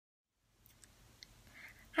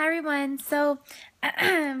Hi everyone. So,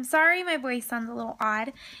 sorry my voice sounds a little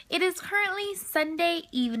odd. It is currently Sunday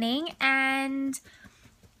evening and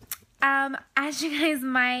as you guys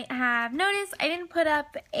might have noticed, I didn't put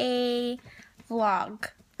up a vlog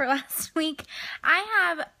for last week. I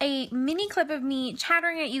have a mini clip of me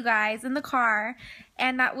chattering at you guys in the car,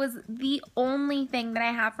 and that was the only thing that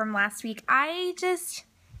I have from last week. I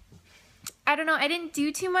don't know, I didn't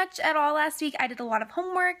do too much at all last week. I did a lot of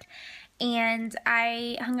homework and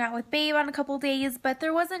I hung out with Babe on a couple days, but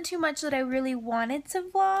there wasn't too much that I really wanted to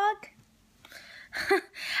vlog.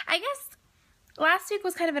 I guess last week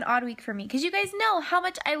was kind of an odd week for me because you guys know how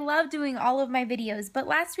much I love doing all of my videos, but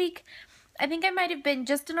last week I think I might have been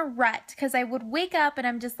just in a rut because I would wake up and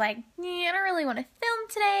I'm just like, I don't really want to film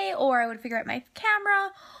today, or I would figure out my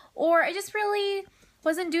camera, or I just really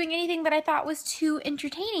wasn't doing anything that I thought was too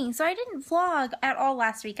entertaining. So I didn't vlog at all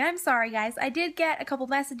last week. I'm sorry guys. I did get a couple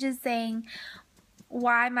messages saying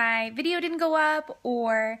why my video didn't go up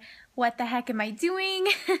or what the heck am I doing?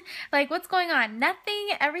 Like, what's going on? Nothing.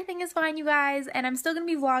 Everything is fine, you guys, and I'm still gonna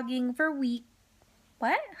be vlogging for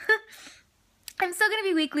I'm still going to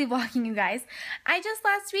be weekly vlogging, you guys.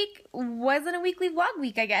 Last week wasn't a weekly vlog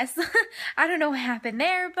week, I guess. I don't know what happened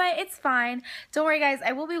there, but it's fine. Don't worry, guys.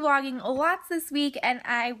 I will be vlogging lots this week, and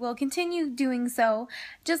I will continue doing so.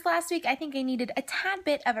 Just last week, I think I needed a tad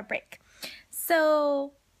bit of a break.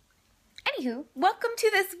 So, anywho, welcome to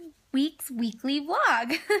this week's weekly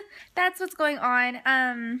vlog. That's what's going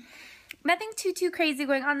on. Nothing too crazy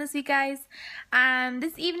going on this week, guys.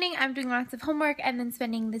 This evening I'm doing lots of homework and then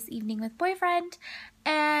spending this evening with boyfriend,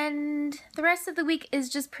 and the rest of the week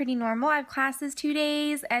is just pretty normal. I have classes 2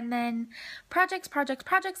 days and then projects,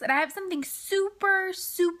 and I have something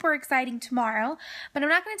super exciting tomorrow, but I'm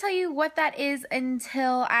not going to tell you what that is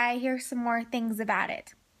until I hear some more things about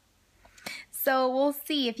it. So we'll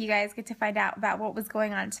see if you guys get to find out about what was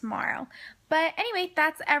going on tomorrow. But anyway,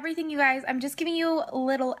 that's everything, you guys. I'm just giving you a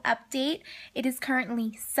little update. It is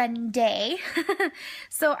currently Sunday.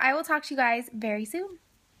 So I will talk to you guys very soon.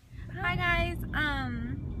 Hi guys. I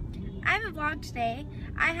haven't vlogged today.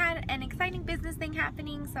 I had an exciting business thing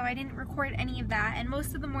happening, so I didn't record any of that. And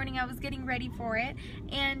most of the morning I was getting ready for it.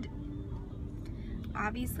 And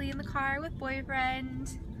obviously in the car with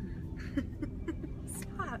boyfriend.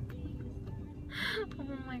 Stop. Oh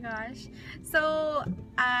my gosh. So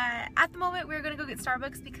at the moment we're gonna go get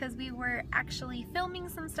Starbucks because we were actually filming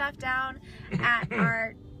some stuff down at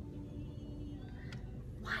our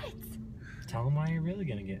what? Tell him why you're really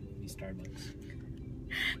gonna get me Starbucks.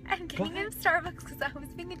 I'm getting him Starbucks because I was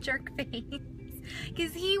being a jerk face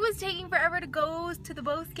because he was taking forever to go to the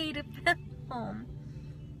Bosque to film.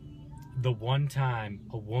 The one time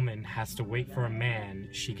a woman has to wait for a man,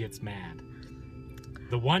 she gets mad.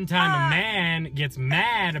 The one time a man gets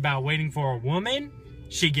mad about waiting for a woman,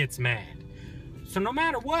 she gets mad. So no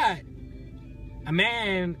matter what, a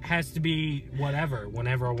man has to be whatever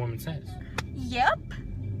whenever a woman says. Yep.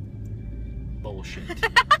 Bullshit.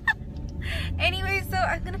 Anyway, so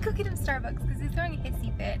I'm gonna go get him Starbucks because he's throwing a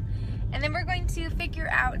hissy fit. And then we're going to figure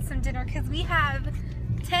out some dinner because we have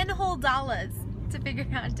 $10 whole to figure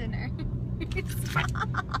out dinner.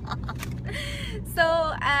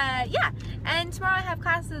 So yeah, and tomorrow I have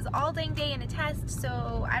classes all dang day and a test,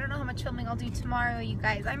 so I don't know how much filming I'll do tomorrow, you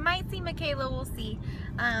guys. I might see Michaela, we'll see.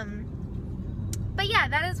 But yeah,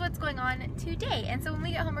 that is what's going on today. And so when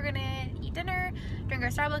we get home, we're gonna eat dinner, drink our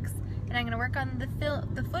Starbucks, and I'm gonna work on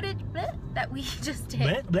the footage that we just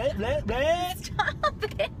did. Stop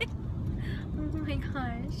it. Oh my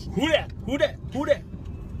gosh. Who that? Who that? Who that?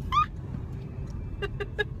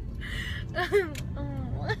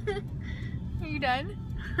 Oh. Are you done?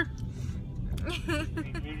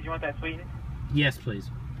 You want that sweetened? Yes, please.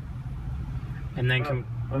 And then can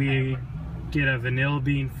we get a vanilla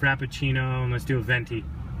bean frappuccino, and let's do a venti,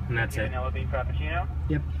 and that's it. Vanilla bean frappuccino?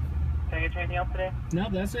 Yep. Can I get you anything else today? No,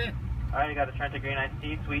 that's it. Alright, you got a Trenta green iced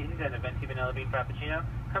tea, sweetened, and a venti vanilla bean frappuccino.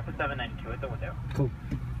 Come for $7.92 at the window. Cool.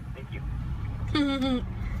 Thank you.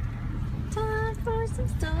 Time for some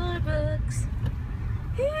Starbucks.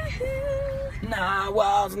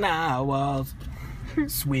 Narwhals,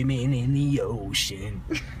 swimming in the ocean,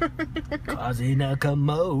 causing a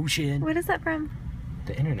commotion. What is that from?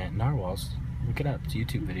 The internet, narwhals. Look it up. It's a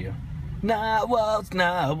YouTube video. Narwhals,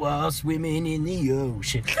 swimming in the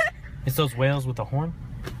ocean. It's those whales with a horn.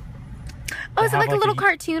 Oh, is it like a little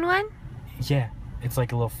cartoon one? Yeah, it's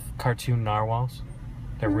like a little cartoon narwhals.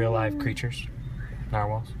 They're real live creatures.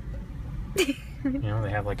 Narwhals. You know, they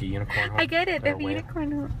have like a unicorn horn. I get it, They're they have a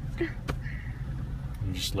unicorn horn.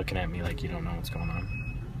 You're just looking at me like you don't know what's going on.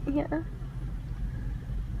 Yeah.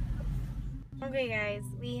 Okay guys,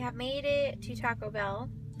 we have made it to Taco Bell.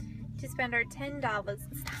 to spend our $10.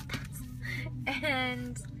 Stop that.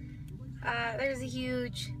 And there's a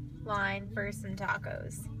huge line for some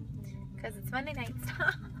tacos because it's Monday night.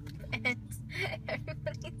 Stop. And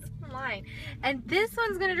everybody's in line. And this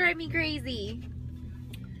one's gonna drive me crazy.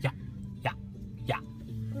 Yeah.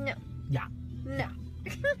 No. Yeah. No.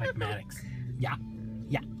 Like Maddox. Yeah.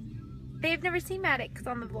 They've never seen Maddox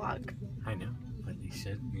on the vlog. I know, but you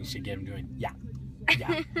should get him doing yeah.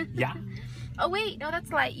 Oh wait, no,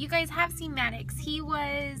 that's a lie. You guys have seen Maddox. He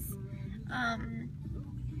was in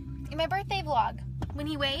my birthday vlog when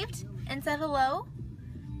he waved and said hello.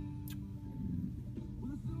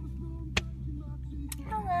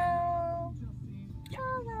 Hello. Yeah.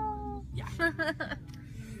 Hello. Yeah.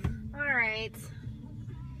 Alright.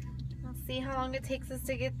 Let's see how long it takes us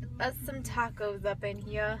to get us some tacos up in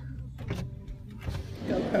here.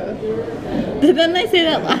 GoPro. Didn't I say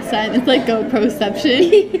that last time? It's like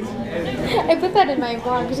GoProception. I put that in my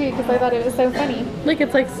vlog too because I thought it was so funny. Like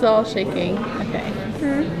it's like still shaking. Okay.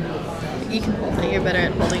 Hmm? You can hold it. You're better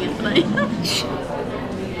at holding it than I am.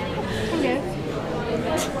 Okay.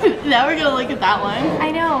 Now we're gonna look at that one.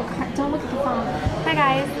 I know. Don't look at the phone. Hi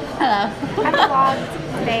guys. Hello. I vlogged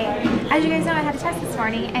today. As you guys know, I had a test this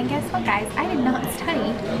morning, and guess what, guys? I did not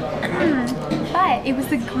study, but it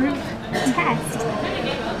was a group test,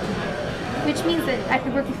 which means that I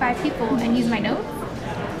could work with 5 people and use my notes.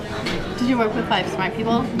 Did you work with 5 smart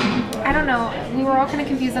people? I don't know. We were all kind of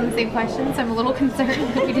confused on the same question, so I'm a little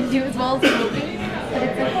concerned that we didn't do as well as we were hoping, but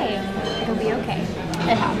it's okay. It'll be okay.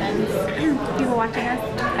 It happens. People watching us.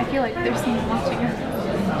 I feel like there's someone watching us.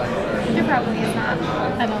 There probably is not.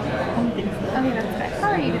 I don't think so. Okay, that's good. How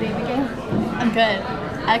are you today, Michaela? I'm good.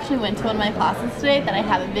 I actually went to one of my classes today that I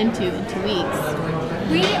haven't been to in 2 weeks.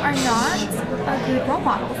 We are not good role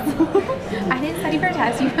models. I didn't study for a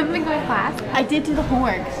test. You haven't been going to class. I did do the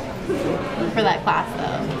homework for that class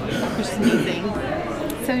though, which is amazing.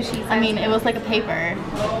 So she. I mean, it was like a paper. I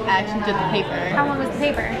actually did the paper. How long was the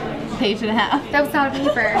paper? Page and a half. That was not a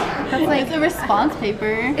paper. That's like It's a response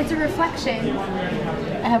paper. It's a reflection.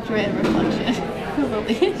 I have to write a reflection.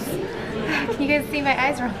 Release. Can you guys see my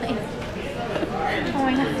eyes rolling? Oh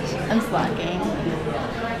my gosh. I'm slacking.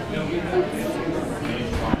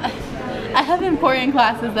 I have important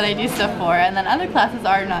classes that I do stuff for, and then other classes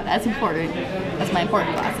are not as important as my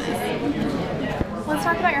important classes. Let's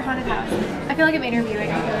talk about your haunted house. I feel like I'm interviewing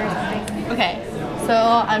you or something. Okay, so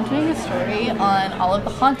I'm doing a story on all of the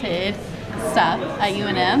haunted stuff at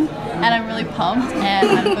UNM, and I'm really pumped, and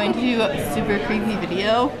I'm going to do a super creepy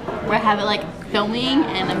video where I have it like filming,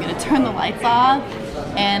 and I'm going to turn the lights off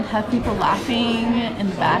and have people laughing in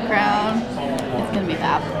the background. It's going to be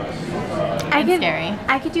that. It's scary.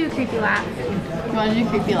 I could do a creepy laugh. You want to do a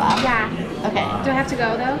creepy laugh? Yeah. Okay. Do I have to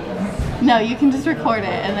go though? No, you can just record it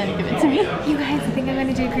and then give it to me. You guys, I think I'm going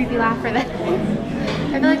to do a creepy laugh for this.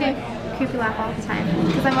 I feel like I creepy laugh all the time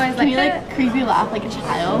because I'm always like. Can you like creepy laugh like a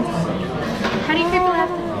child? How do you creepy laugh?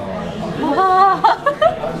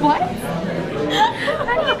 What?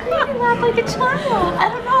 How do you creepy laugh like a child? I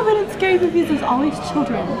don't know, but it's scary because there's always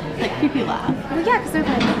children like creepy laugh. Well, yeah, because they're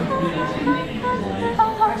like.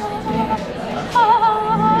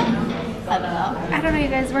 I don't know. I don't know, you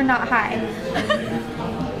guys. We're not high.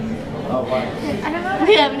 I don't know.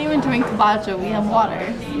 We haven't even drank kombucha. We have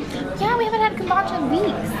water. Yeah, we haven't had kombucha in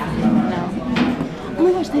weeks. No. Oh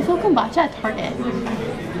my gosh, they sell kombucha at Target.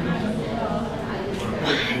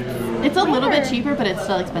 It's a little bit cheaper, but it's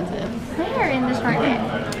still expensive. Where in the Target?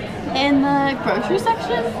 In the grocery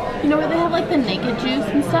section, you know where they have like the naked juice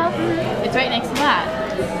and stuff? It's right next to that.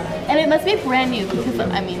 And it must be brand new because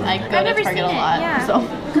I mean I go to Target a lot. Yeah. So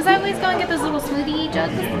because I always go and get those little smoothie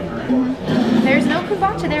jugs. There's no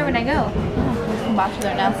kombucha there when I go. There's kombucha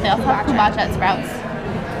there now. They also have kombucha at Sprouts.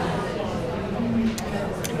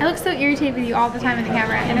 I look so irritated with you all the time in the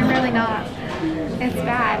camera, and I'm really not. It's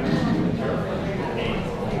bad.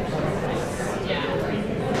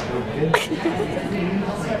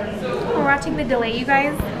 We're watching the delay, you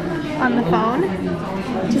guys, on the phone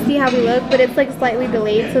to see how we look, but it's like slightly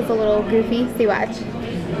delayed, so it's a little goofy. See, watch.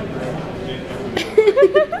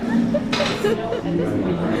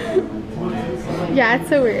 Yeah, it's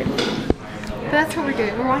so weird. But that's what we're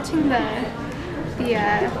doing. We're watching the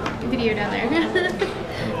video down there.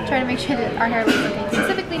 Trying to make sure that our hair looks okay.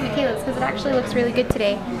 Specifically Michaela's, because it actually looks really good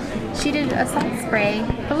today. She did a salt spray,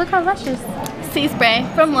 but look how luscious. Sea spray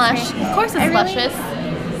from Lush. Of course it's luscious.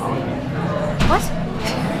 What?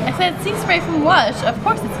 I said sea spray from Lush. Of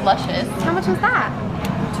course it's luscious. How much was that?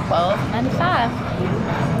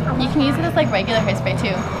 $12.95. You can use it as like regular hairspray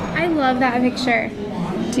too. I love that picture.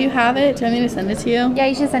 Do you have it? Do you want me to send it to you? Yeah,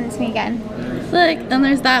 you should send it to me again. Look, and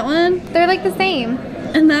there's that one. They're like the same.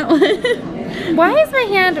 And that one. Why is my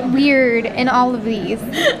hand weird in all of these?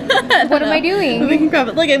 What am I doing? We can grab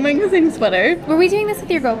it. Look, I'm wearing the same sweater. Were we doing this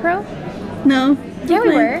with your GoPro? No. Yeah, we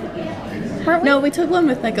were. Weren't we? No, we took one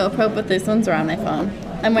with my GoPro, but this one's on my phone.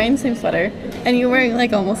 I'm wearing the same sweater. And you're wearing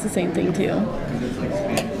like almost the same thing too.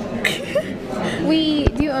 We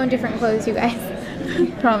do own different clothes, you guys.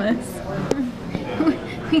 Promise.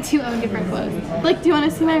 We do own different clothes. Like, do you want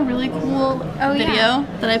to see my really cool video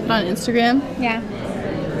that I put on Instagram? Yeah.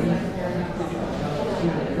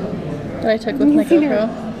 That I took with my GoPro?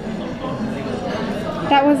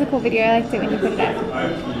 That was a cool video. I liked it when you put it up.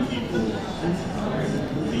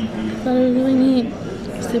 I thought it was really neat.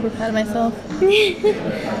 I'm super proud of myself.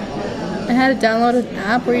 I had to download an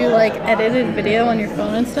app where you like edited video on your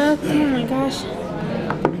phone and stuff. Oh my gosh.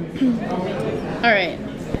 Alright,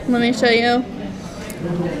 let me show you.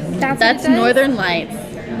 That's Northern Lights.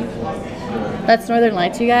 That's Northern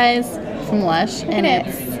Lights, you guys, from Lush, and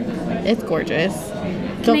it's gorgeous.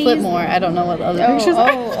 Don't flip more. I don't know what the other pictures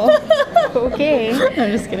are. Okay.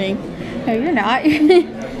 I'm just kidding. No, you're not.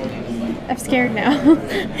 I'm scared now.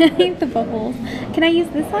 I hate the bubbles. Can I use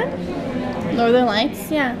this one? Northern Lights?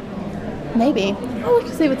 Yeah. Maybe. I'll look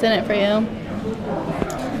to see what's in it for you.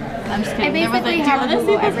 I'm just kidding. I basically have to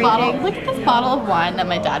see this bottle. Look at this bottle of wine that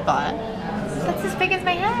my dad bought. That's as big as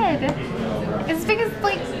my head. It's as big as,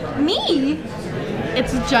 like, me.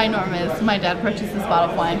 It's ginormous. My dad purchased this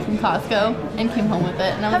bottle of wine from Costco and came home with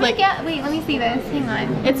it. And I was like, wait, let me see this. Hang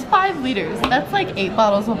on. It's 5 liters. That's like 8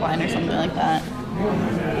 bottles of wine or something like that.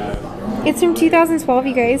 It's from 2012,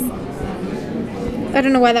 you guys. I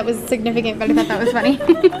don't know why that was significant, but I thought that was funny.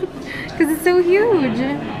 Because it's so huge.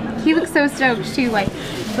 He looks so stoked, too. Like,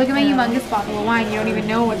 look at my humongous bottle of wine. You don't even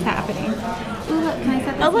know what's happening. Ooh, look, can I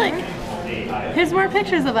set this look. Here's more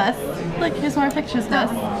pictures of us. Look, here's more pictures of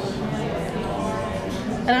us.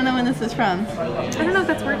 I don't know when this is from. I don't know if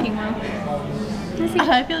that's working well. Let me see.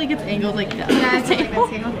 I feel like it's angled like that. Yeah, I feel like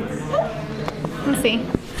that's angled. Let's see.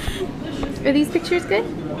 Are these pictures good?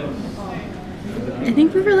 I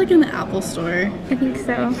think we were like in the Apple store. I think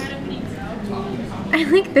so. I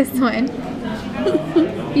like this one.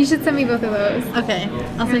 You should send me both of those. Okay,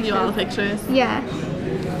 I'll send you all the pictures. Yeah.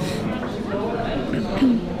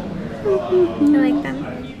 I like them.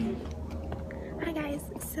 Hi guys,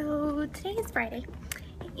 so today is Friday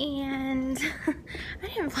and I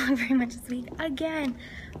didn't vlog very much this week again.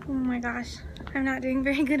 Oh my gosh, I'm not doing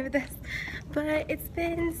very good with this, but it's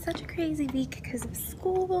been such a crazy week because of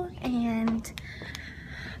school and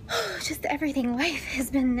just everything. Life has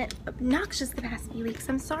been obnoxious the past few weeks.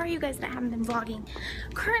 I'm sorry you guys that I haven't been vlogging.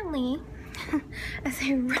 Currently, as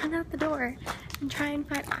I run out the door and try and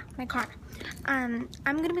find my car, I'm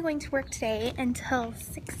gonna be going to work today until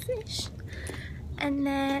 6-ish, and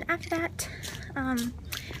then after that I'm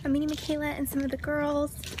meeting Michaela and some of the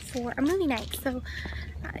girls for a movie night, so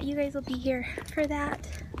you guys will be here for that.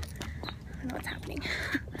 I don't know what's happening.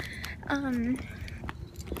 And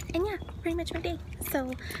yeah, pretty much my day.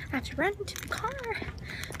 So I have to run to the car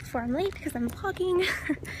before I'm late because I'm vlogging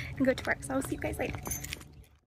and go to work, so I'll see you guys later.